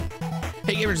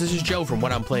Hey gamers, this is Joe from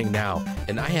What I'm Playing Now,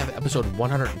 and I have episode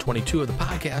 122 of the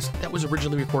podcast that was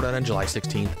originally recorded on July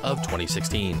 16th of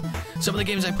 2016. Some of the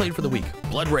games I played for the week: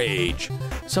 Blood Rage,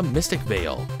 some Mystic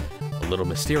Vale, a little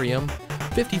Mysterium,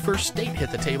 51st State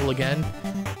hit the table again,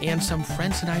 and some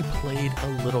friends and I played a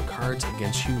little Cards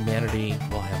Against Humanity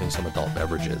while having some adult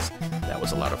beverages. That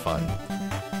was a lot of fun.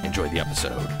 Enjoy the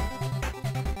episode.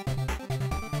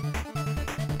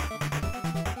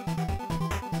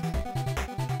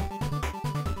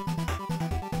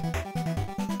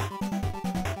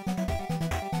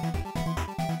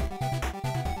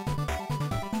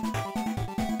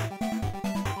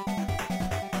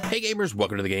 Hey gamers,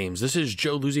 welcome to the games. This is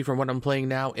Joe Luzzi from What I'm Playing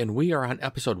Now, and we are on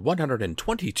episode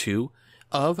 122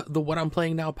 of the What I'm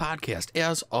Playing Now podcast.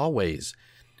 As always,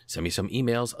 send me some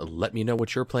emails, let me know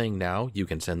what you're playing now. You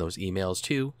can send those emails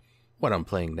to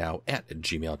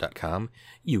whatimplayingnow@gmail.com.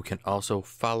 You can also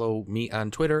follow me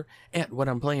on Twitter at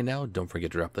whatimplayingnow. Don't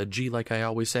forget to drop the G like I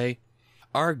always say.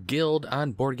 Our guild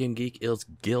on Board Game Geek is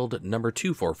guild number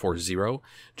 2440.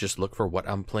 Just look for What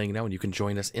I'm Playing Now and you can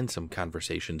join us in some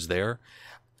conversations there.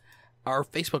 Our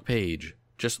Facebook page,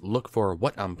 just look for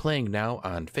What I'm Playing Now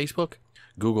on Facebook.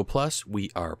 Google Plus, we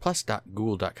are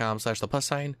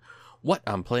plus.google.com/+. What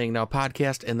I'm Playing Now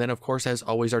podcast. And then, of course, as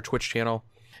always, our Twitch channel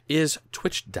is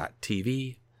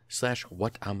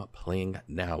twitch.tv/What I'm Playing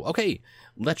Now. Okay,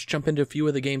 let's jump into a few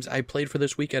of the games I played for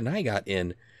this week, and I got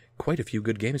in quite a few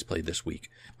good games played this week.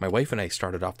 My wife and I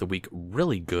started off the week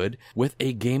really good with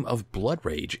a game of Blood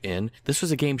Rage in. This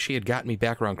was a game she had gotten me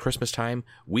back around Christmas time.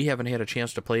 We haven't had a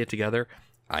chance to play it together.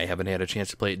 I haven't had a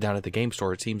chance to play it down at the game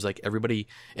store. It seems like every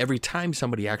time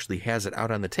somebody actually has it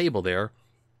out on the table there,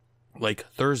 like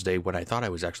Thursday when I thought I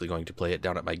was actually going to play it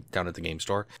down at the game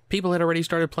store, people had already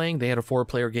started playing. They had a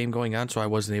 4-player game going on, so I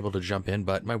wasn't able to jump in,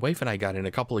 but my wife and I got in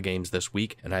a couple of games this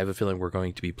week, and I have a feeling we're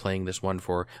going to be playing this one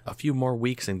for a few more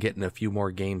weeks and getting a few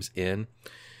more games in.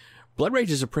 Blood Rage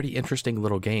is a pretty interesting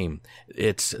little game.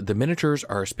 The miniatures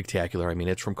are spectacular. I mean,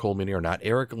 it's from Cold Mini or Not.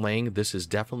 Eric Lang, this is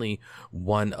definitely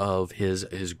one of his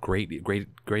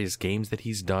greatest games that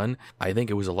he's done. I think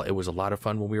it was a lot of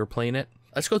fun when we were playing it.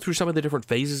 Let's go through some of the different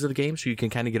phases of the game so you can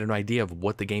kind of get an idea of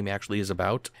what the game actually is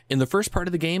about. In the first part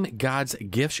of the game, God's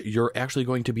Gifts, you're actually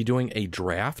going to be doing a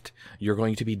draft. You're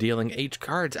going to be dealing 8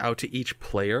 cards out to each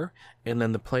player, and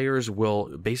then the players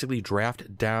will basically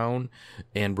draft down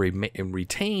and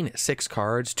retain 6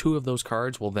 cards. 2 of those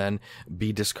cards will then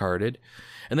be discarded.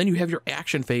 And then you have your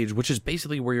action phase, which is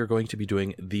basically where you're going to be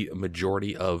doing the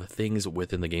majority of things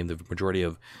within the game, the majority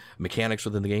of mechanics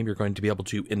within the game. You're going to be able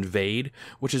to invade,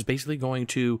 which is basically going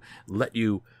to let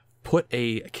you put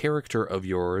a character of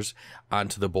yours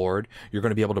onto the board. You're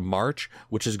going to be able to march,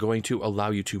 which is going to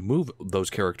allow you to move those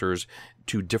characters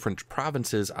to different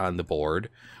provinces on the board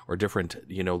or different,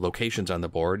 locations on the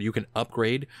board. You can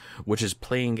upgrade, which is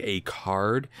playing a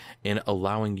card and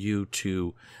allowing you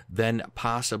to then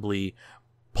possibly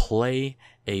play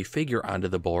a figure onto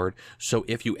the board. So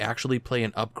if you actually play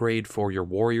an upgrade for your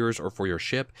warriors or for your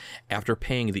ship, after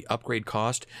paying the upgrade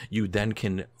cost, you then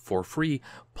can, for free,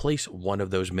 place one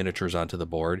of those miniatures onto the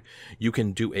board. You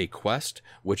can do a quest,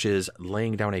 which is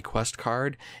laying down a quest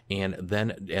card, and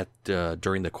then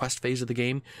during the quest phase of the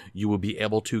game, you will be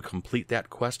able to complete that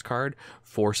quest card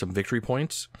for some victory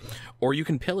points. Or you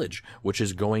can pillage, which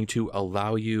is going to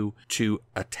allow you to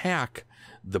attack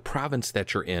the province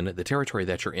that you're in, the territory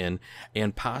that you're in,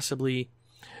 and possibly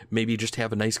maybe just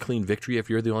have a nice clean victory if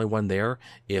you're the only one there,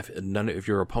 if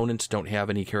your opponents don't have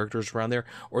any characters around there,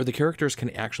 or the characters can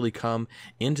actually come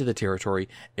into the territory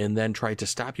and then try to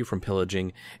stop you from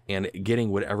pillaging and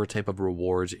getting whatever type of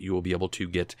rewards you will be able to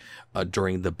get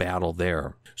during the battle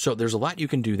there. So there's a lot you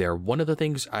can do there. One of the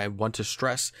things I want to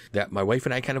stress that my wife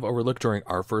and I kind of overlooked during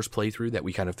our first playthrough that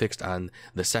we kind of fixed on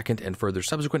the second and further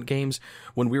subsequent games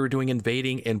when we were doing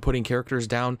invading and putting characters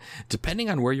down, depending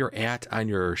on where you're at on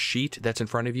your sheet that's in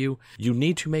front of you, you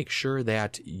need to make sure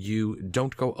that you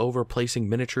don't go over placing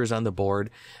miniatures on the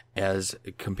board as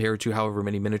compared to however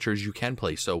many miniatures you can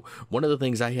place. So one of the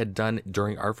things I had done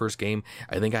during our first game,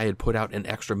 I think I had put out an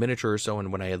extra miniature or so,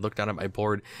 and when I had looked down at my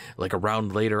board like a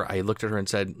round later, I looked at her and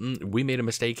said, we made a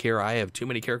mistake here. I have too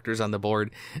many characters on the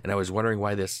board, and I was wondering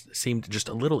why this seemed just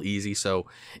a little easy. So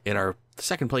in our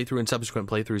second playthrough and subsequent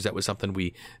playthroughs, that was something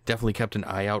we definitely kept an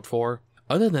eye out for.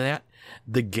 Other than that,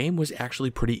 the game was actually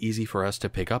pretty easy for us to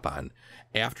pick up on.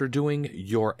 After doing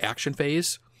your action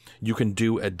phase, you can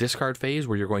do a discard phase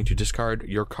where you're going to discard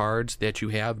your cards that you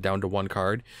have down to 1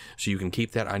 card. So you can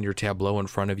keep that on your tableau in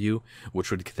front of you, which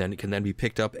can then be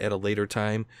picked up at a later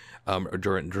time or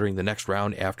during the next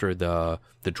round after the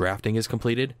drafting is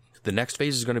completed. The next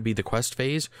phase is going to be the quest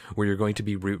phase, where you're going to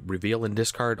be reveal and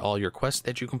discard all your quests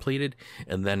that you completed,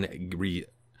 and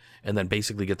then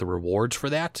basically get the rewards for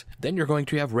that. Then you're going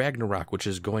to have Ragnarok, which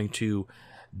is going to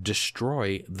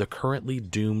destroy the currently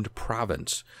doomed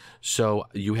province. So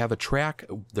you have a track.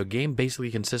 The game basically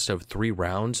consists of 3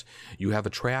 rounds. You have a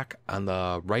track on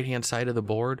the right-hand side of the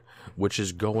board, which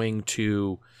is going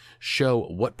to show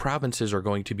what provinces are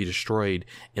going to be destroyed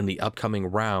in the upcoming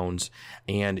rounds,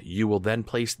 and you will then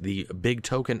place the big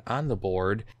token on the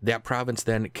board. That province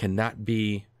then cannot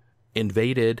be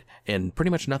invaded, and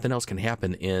pretty much nothing else can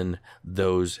happen in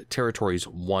those territories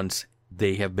once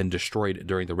they have been destroyed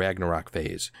during the Ragnarok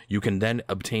phase. You can then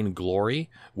obtain glory,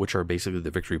 which are basically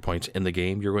the victory points in the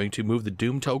game. You're going to move the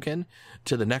Doom token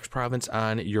to the next province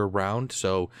on your round.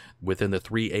 So within the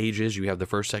 3 ages, you have the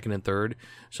first, second, and third.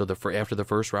 So after the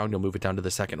first round, you'll move it down to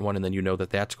the second one, and then you know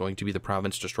that that's going to be the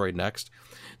province destroyed next.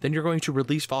 Then you're going to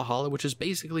release Valhalla, which is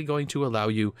basically going to allow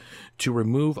you to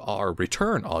remove or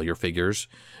return all your figures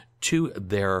to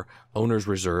their owner's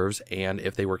reserves, and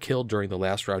if they were killed during the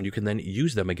last round, you can then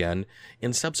use them again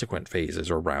in subsequent phases,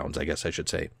 or rounds, I guess I should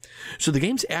say. So the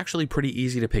game's actually pretty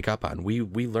easy to pick up on. We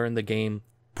learned the game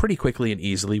pretty quickly and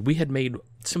easily. We had made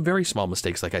some very small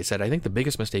mistakes, like I said. I think the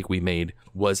biggest mistake we made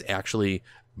was actually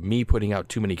me putting out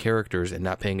too many characters and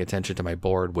not paying attention to my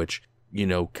board, which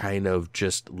kind of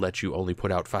just lets you only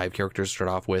put out 5 characters to start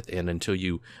off with, and until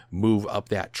you move up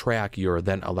that track, you're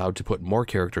then allowed to put more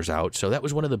characters out. So that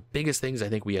was one of the biggest things I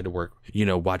think we had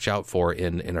to watch out for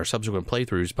in our subsequent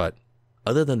playthroughs. But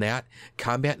other than that,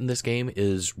 combat in this game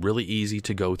is really easy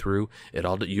to go through.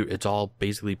 It's all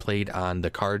basically played on the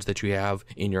cards that you have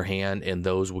in your hand, and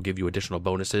those will give you additional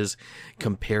bonuses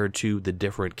compared to the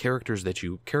different character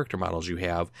models you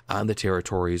have on the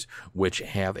territories, which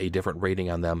have a different rating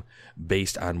on them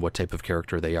based on what type of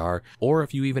character they are. Or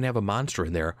if you even have a monster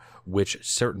in there, which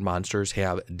certain monsters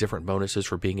have different bonuses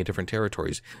for being in different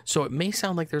territories. So it may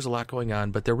sound like there's a lot going on,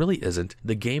 but there really isn't.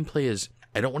 The gameplay is,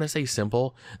 I don't want to say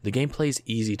simple. The gameplay is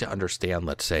easy to understand,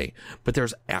 let's say, but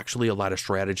there's actually a lot of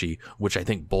strategy, which I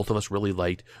think both of us really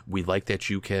liked. We like that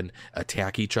you can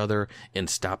attack each other and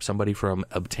stop somebody from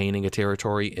obtaining a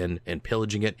territory and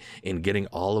pillaging it and getting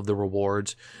all of the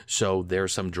rewards. So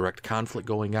there's some direct conflict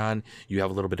going on. You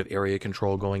have a little bit of area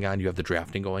control going on. You have the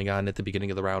drafting going on at the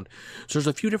beginning of the round. So there's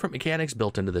a few different mechanics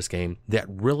built into this game that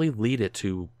really lead it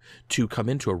to come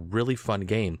into a really fun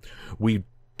game. We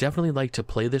definitely like to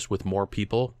play this with more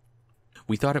people.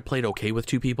 We thought it played okay with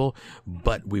 2 people,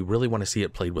 but we really want to see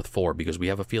it played with 4, because we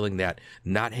have a feeling that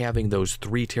not having those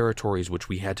 3 territories, which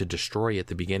we had to destroy at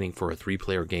the beginning for a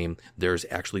 3-player game, there's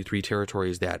actually 3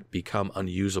 territories that become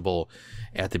unusable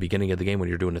at the beginning of the game when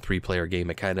you're doing a 3-player game.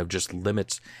 It kind of just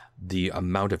limits the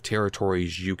amount of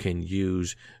territories you can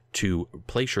use to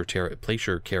place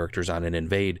your characters on and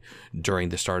invade during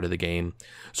the start of the game.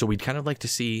 So we'd kind of like to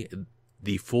see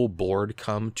the full board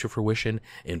come to fruition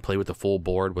and play with the full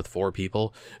board with 4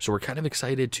 people. So we're kind of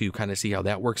excited to kind of see how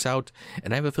that works out.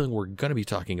 And I have a feeling we're going to be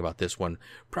talking about this one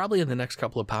probably in the next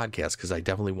couple of podcasts, because I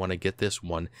definitely want to get this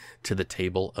one to the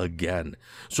table again.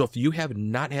 So if you have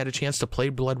not had a chance to play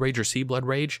Blood Rage or see Blood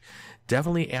Rage,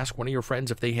 definitely ask one of your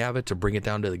friends if they have it to bring it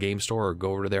down to the game store or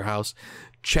go over to their house.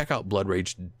 Check out Blood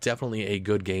Rage. Definitely a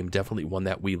good game. Definitely one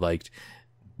that we liked.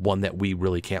 One that we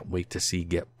really can't wait to see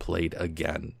get played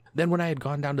again. Then when I had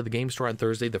gone down to the game store on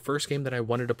Thursday, the first game that I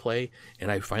wanted to play,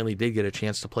 and I finally did get a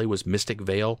chance to play, was Mystic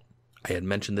Vale. I had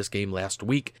mentioned this game last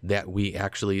week that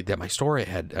my store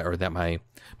had, or that my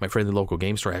friend in the local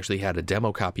game store actually had a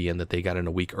demo copy in that they got in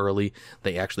a week early.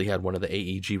 They actually had one of the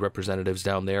AEG representatives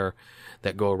down there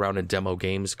that go around and demo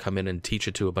games come in and teach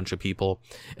it to a bunch of people.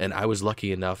 And I was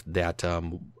lucky enough that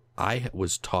I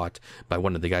was taught by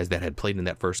one of the guys that had played in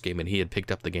that first game, and he had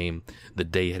picked up the game the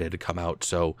day it had come out.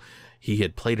 So he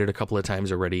had played it a couple of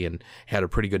times already and had a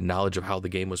pretty good knowledge of how the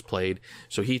game was played.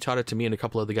 So he taught it to me and a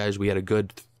couple of the guys. We had a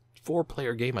good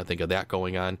 4-player game, I think, of that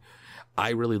going on.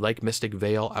 I really like Mystic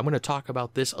Vale. I'm going to talk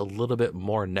about this a little bit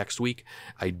more next week.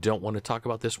 I don't want to talk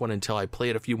about this one until I play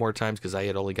it a few more times, because I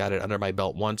had only got it under my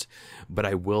belt once. But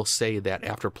I will say that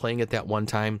after playing it that one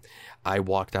time, I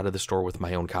walked out of the store with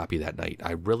my own copy that night.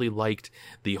 I really liked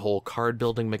the whole card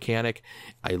building mechanic.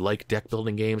 I like deck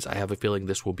building games. I have a feeling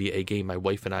this will be a game my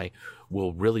wife and I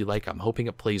will really like. I'm hoping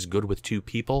it plays good with 2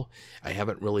 people. I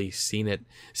haven't really seen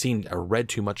or read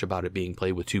too much about it being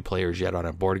played with 2 players yet on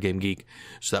a Board Game Geek.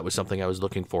 So that was something something I was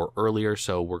looking for earlier,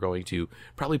 so we're going to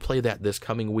probably play that this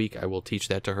coming week. I will teach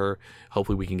that to her.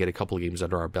 Hopefully we can get a couple of games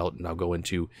under our belt, and I'll go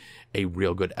into a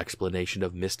real good explanation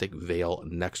of Mystic Vale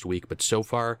next week. But so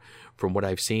far, from what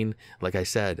I've seen, like I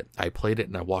said, I played it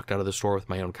and I walked out of the store with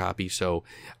my own copy, so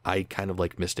I kind of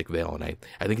like Mystic Vale, and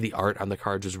I think the art on the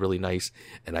cards is really nice,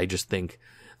 and I just think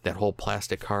that whole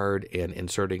plastic card and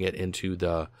inserting it into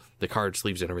the card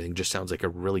sleeves and everything just sounds like a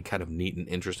really kind of neat and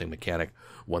interesting mechanic,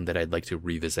 one that I'd like to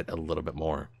revisit a little bit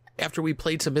more. After we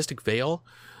played some Mystic Vale,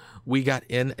 we got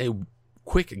in a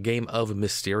quick game of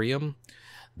Mysterium.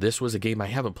 This was a game I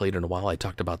haven't played in a while. I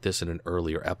talked about this in an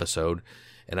earlier episode,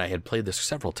 and I had played this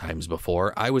several times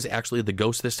before. I was actually the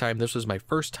ghost this time. This was my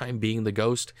first time being the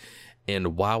ghost,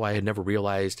 and wow, I had never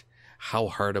realized how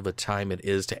hard of a time it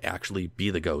is to actually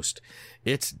be the ghost.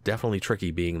 It's definitely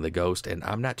tricky being the ghost, and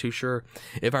I'm not too sure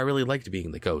if I really liked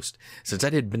being the ghost. Since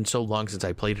it had been so long since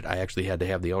I played it, I actually had to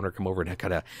have the owner come over and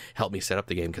kind of help me set up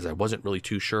the game, because I wasn't really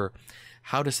too sure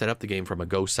how to set up the game from a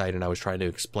ghost side, and I was trying to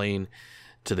explain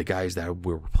to the guys that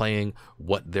we were playing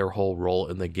what their whole role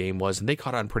in the game was, and they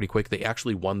caught on pretty quick. They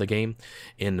actually won the game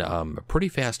in pretty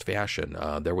fast fashion.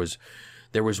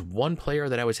 There was one player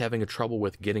that I was having a trouble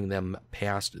with getting them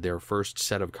past their first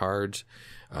set of cards,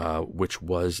 which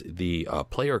was the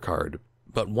player card.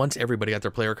 But once everybody got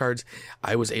their player cards,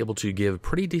 I was able to give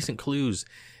pretty decent clues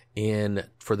in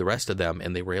for the rest of them,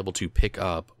 and they were able to pick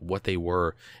up what they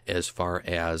were as far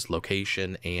as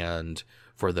location and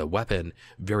for the weapon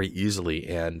very easily.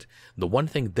 And the one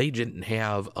thing, they didn't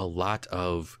have a lot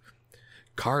of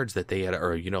cards that they had,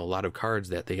 or a lot of cards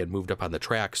that they had moved up on the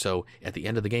track. So at the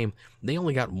end of the game, they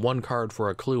only got one card for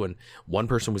a clue, and one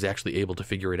person was actually able to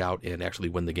figure it out and actually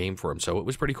win the game for them. So it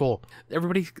was pretty cool.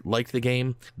 Everybody liked the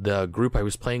game. The group I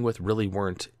was playing with really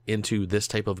weren't into this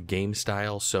type of game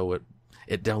style, so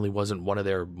it definitely wasn't one of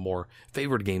their more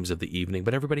favored games of the evening,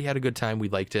 but everybody had a good time. We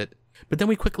liked it. But then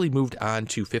we quickly moved on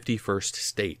to 51st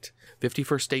State.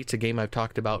 51st State's a game I've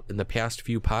talked about in the past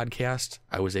few podcasts.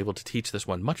 I was able to teach this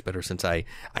one much better since I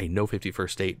know 51st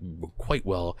State quite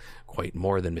well, quite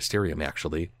more than Mysterium,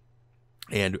 actually.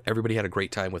 And everybody had a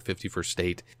great time with 51st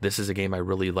State. This is a game I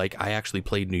really like. I actually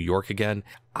played New York again.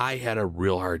 I had a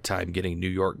real hard time getting New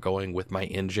York going with my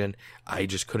engine. I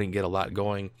just couldn't get a lot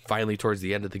going. Finally, towards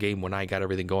the end of the game, when I got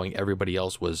everything going, everybody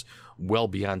else was well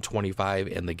beyond 25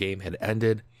 and the game had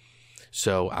ended.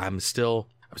 So I'm still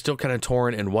kind of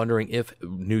torn and wondering if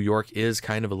New York is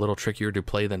kind of a little trickier to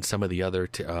play than some of the other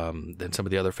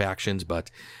factions. But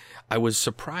I was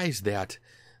surprised that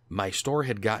my store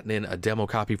had gotten in a demo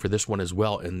copy for this one as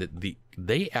well, and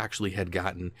they actually had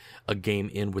gotten a game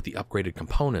in with the upgraded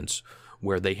components,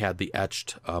 where they had the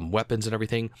etched weapons and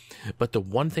everything. But the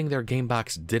one thing their game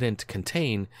box didn't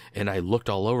contain, and I looked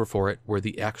all over for it, were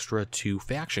the extra 2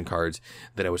 faction cards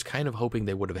that I was kind of hoping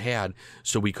they would have had,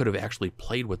 so we could have actually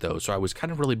played with those. So I was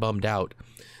kind of really bummed out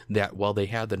that while they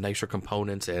had the nicer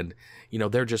components and,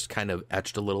 they're just kind of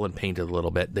etched a little and painted a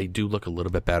little bit, they do look a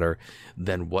little bit better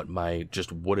than what my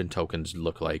just wooden tokens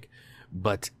look like.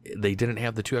 But they didn't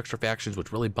have the 2 extra factions,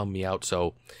 which really bummed me out.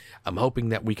 So I'm hoping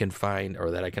that we can find,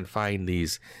 or that I can find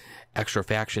these extra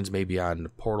factions maybe on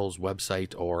Portal's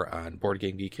website or on Board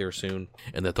Game Geek here soon,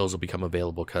 and that those will become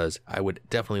available, because I would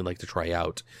definitely like to try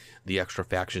out the extra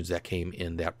factions that came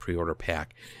in that pre-order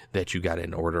pack that you got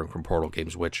in ordering from Portal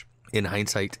Games, which in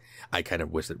hindsight, I kind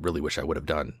of really wish I would have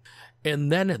done. And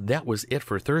then that was it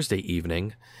for Thursday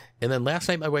evening. And then last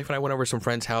night, my wife and I went over to some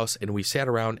friend's house, and we sat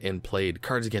around and played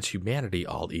Cards Against Humanity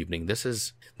all evening. This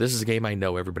is a game I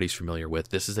know everybody's familiar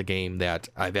with. This is a game that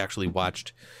I've actually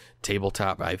watched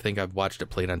tabletop. I think I've watched it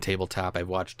played on tabletop. I've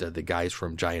watched the guys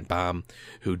from Giant Bomb,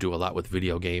 who do a lot with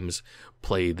video games,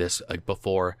 play this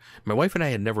before. My wife and I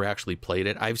had never actually played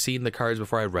it. I've seen the cards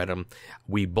before. I read them.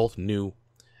 We both knew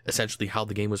essentially how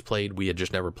the game was played. We had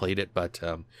just never played it, but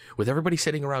with everybody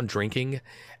sitting around drinking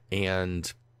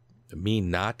and me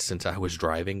not, since I was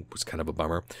driving, was kind of a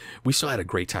bummer. We still had a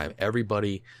great time.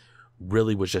 Everybody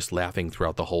really was just laughing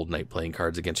throughout the whole night playing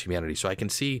Cards Against Humanity. So I can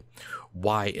see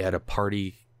why at a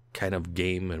party kind of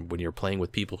game, and when you're playing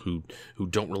with people who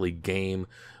don't really game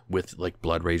with like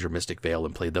Blood Rage or Mystic Vale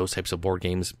and play those types of board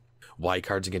games, why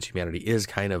Cards Against Humanity is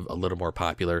kind of a little more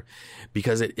popular,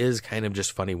 because it is kind of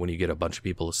just funny when you get a bunch of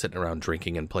people sitting around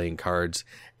drinking and playing cards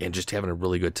and just having a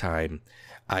really good time.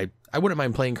 I wouldn't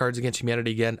mind playing Cards Against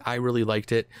Humanity again. I really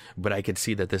liked it, but I could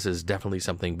see that this is definitely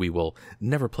something we will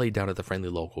never play down at the friendly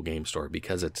local game store,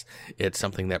 because it's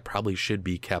something that probably should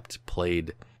be kept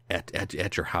played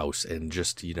at your house and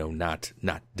just, not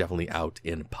definitely out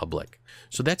in public.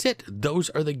 So that's it. Those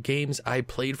are the games I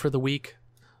played for the week.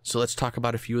 So let's talk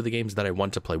about a few of the games that I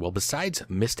want to play. Well, besides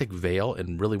Mystic Vale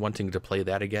and really wanting to play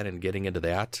that again and getting into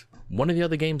that, one of the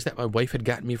other games that my wife had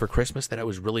gotten me for Christmas that I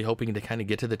was really hoping to kind of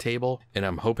get to the table, and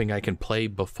I'm hoping I can play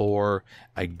before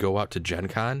I go out to Gen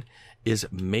Con, is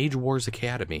Mage Wars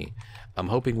Academy. I'm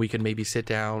hoping we can maybe sit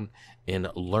down and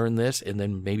learn this and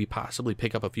then maybe possibly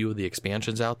pick up a few of the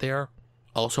expansions out there.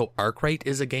 Also, Arkwright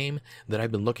is a game that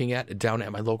I've been looking at down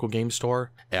at my local game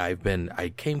store.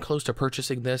 I came close to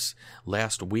purchasing this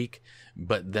last week,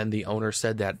 but then the owner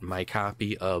said that my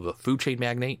copy of Food Chain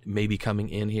Magnate may be coming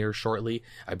in here shortly.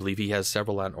 I believe he has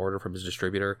several on order from his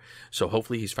distributor, so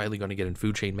hopefully he's finally going to get in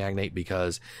Food Chain Magnate,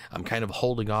 because I'm kind of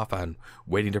holding off on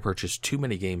waiting to purchase too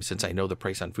many games since I know the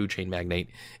price on Food Chain Magnate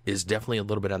is definitely a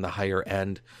little bit on the higher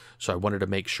end. So I wanted to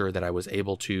make sure that I was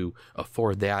able to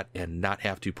afford that and not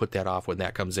have to put that off when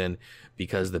that comes in,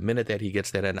 because the minute that he gets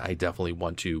that in, I definitely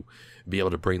want to be able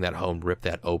to bring that home, rip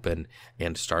that open,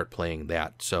 and start playing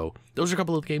that. So those are a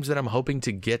couple of games that I'm hoping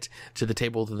to get to the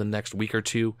table within the next week or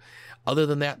two. Other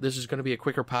than that, this is going to be a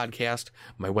quicker podcast.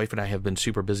 My wife and I have been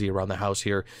super busy around the house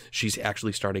here. She's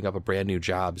actually starting up a brand new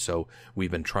job, so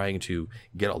we've been trying to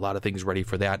get a lot of things ready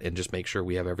for that and just make sure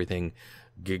we have everything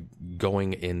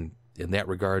going in that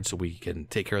regard so we can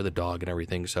take care of the dog and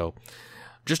everything. So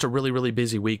just a really, really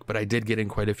busy week, but I did get in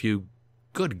quite a few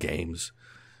good games.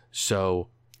 So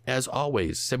as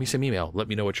always, send me some email. Let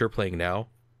me know what you're playing now.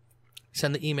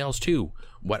 Send the emails to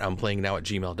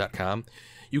whatimPlayingNow@gmail.com.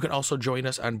 You can also join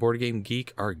us on Board Game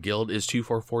Geek. Our guild is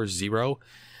 2440.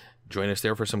 Join us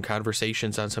there for some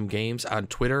conversations on some games. On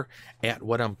Twitter,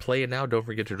 @WhatI'mPlayingNow. Don't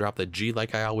forget to drop the G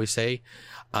like I always say.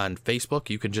 On Facebook,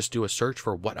 you can just do a search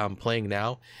for What I'm Playing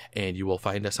Now, and you will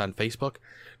find us on Facebook.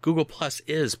 Google Plus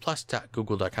is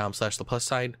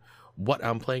plus.google.com/+sign. What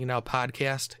I'm Playing Now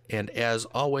podcast. And as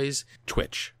always,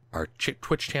 Twitch. Our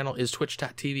Twitch channel is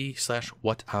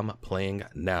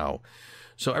twitch.tv/whatimPlayingNow.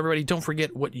 So everybody, don't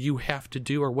forget what you have to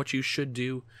do or what you should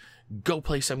do. Go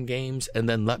play some games and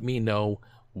then let me know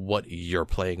what you're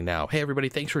playing now. Hey everybody,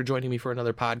 thanks for joining me for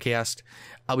another podcast.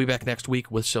 I'll be back next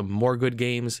week with some more good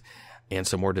games and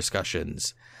some more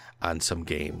discussions on some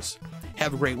games.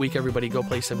 Have a great week, everybody. Go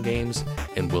play some games,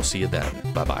 and we'll see you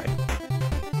then. Bye-bye.